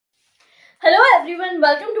Hello everyone,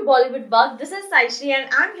 welcome to Bollywood Bug. This is Saishree and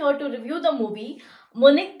I'm here to review the movie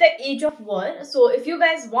Munich, the Age of War. So if you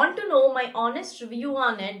guys want to know my honest review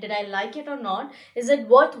on it, did I like it or not, is it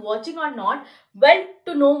worth watching or not, well,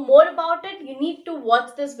 to know more about it, you need to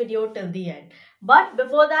watch this video till the end. But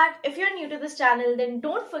before that, if you're new to this channel, then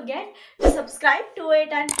don't forget to subscribe to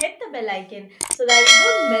it and hit the bell icon so that you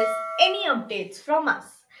don't miss any updates from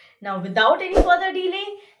us. Now without any further delay,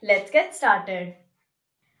 let's get started.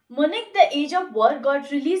 Munich, the Age of War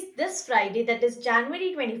got released this Friday, that is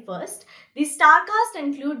January 21st. The Starcast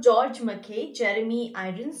include Gorge Mackay, Jeremy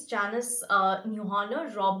Irons, Jannis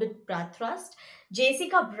Niewöhner, Robert Bathurst,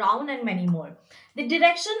 Jessica Brown and many more. The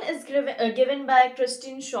direction is given by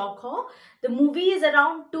Christian Schwochow. The movie is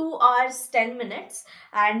around 2 hours 10 minutes.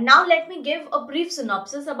 And now let me give a brief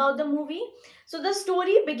synopsis about the movie. So the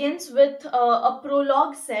story begins with a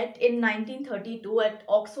prologue set in 1932 at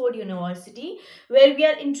Oxford University, where we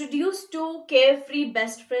are introduced to carefree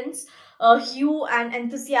best friends Hugh and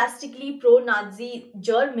enthusiastically pro-Nazi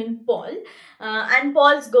German Paul and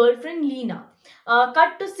Paul's girlfriend Lena.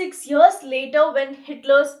 Cut to 6 years later, when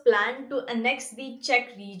Hitler's plan to annex the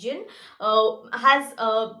Czech region has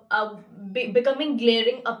becoming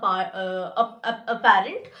glaring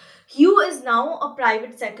apparent. Hugh is now a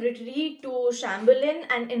private secretary to Chamberlain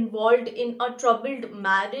and involved in a troubled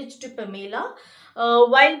marriage to Pamela,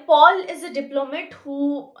 while Paul is a diplomat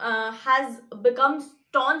who has become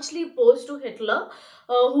staunchly opposed to Hitler,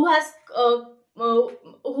 who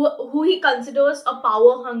he considers a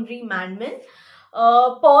power-hungry madman.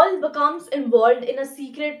 Paul becomes involved in a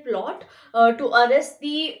secret plot to arrest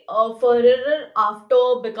the Führer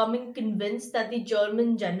after becoming convinced that the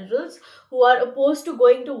German generals who are opposed to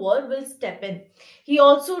going to war will step in. He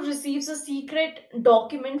also receives a secret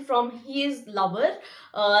document from his lover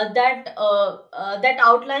that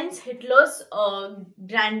outlines Hitler's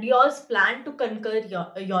grandiose plan to conquer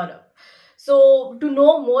Europe. So to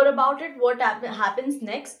know more about it, what happens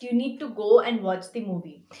next, you need to go and watch the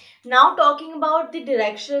movie. Now talking about the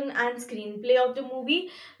direction and screenplay of the movie,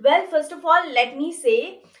 well, first of all, let me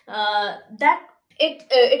say that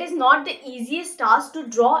it is not the easiest task to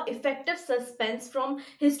draw effective suspense from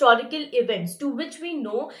historical events to which we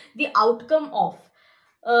know the outcome of.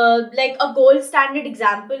 Like a gold standard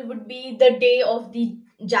example would be The Day of the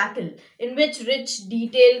Jackal, in which rich,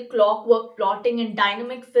 detailed clockwork plotting and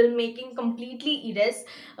dynamic filmmaking completely erase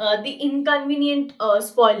the inconvenient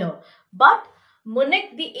spoiler. But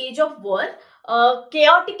Munich, the Age of War,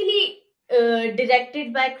 chaotically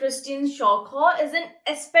directed by Christian Schwochow, is an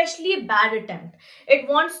especially bad attempt. It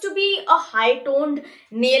wants to be a high-toned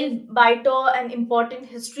nail-biter, an important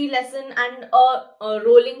history lesson, and a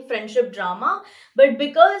rolling friendship drama. But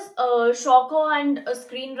because Schwochow and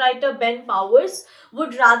screenwriter Ben Powers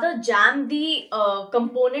would rather jam the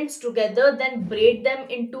components together than braid them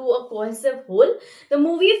into a cohesive whole, the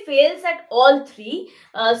movie fails at all three,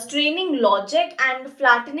 straining logic and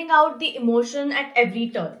flattening out the emotion at every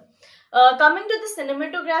turn. Coming to the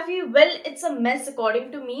cinematography, well, it's a mess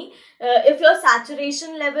according to me. If your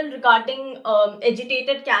saturation level regarding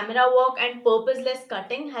agitated camera work and purposeless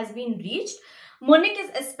cutting has been reached, Munich is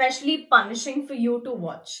especially punishing for you to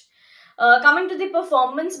watch. Coming to the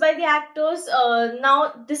performance by the actors,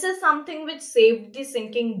 now this is something which saved the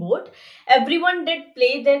sinking boat. Everyone did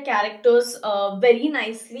play their characters very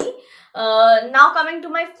nicely. Now coming to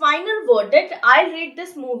my final verdict, I rate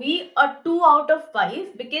this movie a 2 out of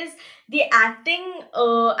 5 because the acting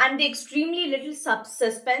and the extremely little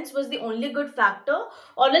suspense was the only good factor,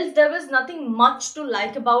 or else there was nothing much to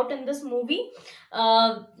like about in this movie.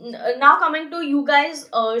 Now coming to you guys,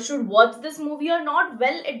 should watch this movie or not?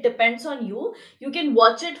 Well, it depends on you. You can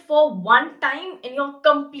watch it for one time in your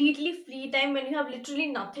completely free time when you have literally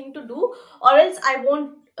nothing to do, or else I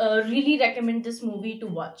won't really recommend this movie to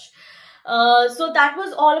watch. So that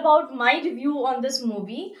was all about my review on this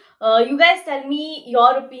movie. You guys tell me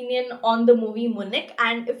your opinion on the movie Munich,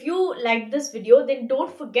 and if you liked this video, then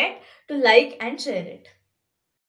don't forget to like and share it.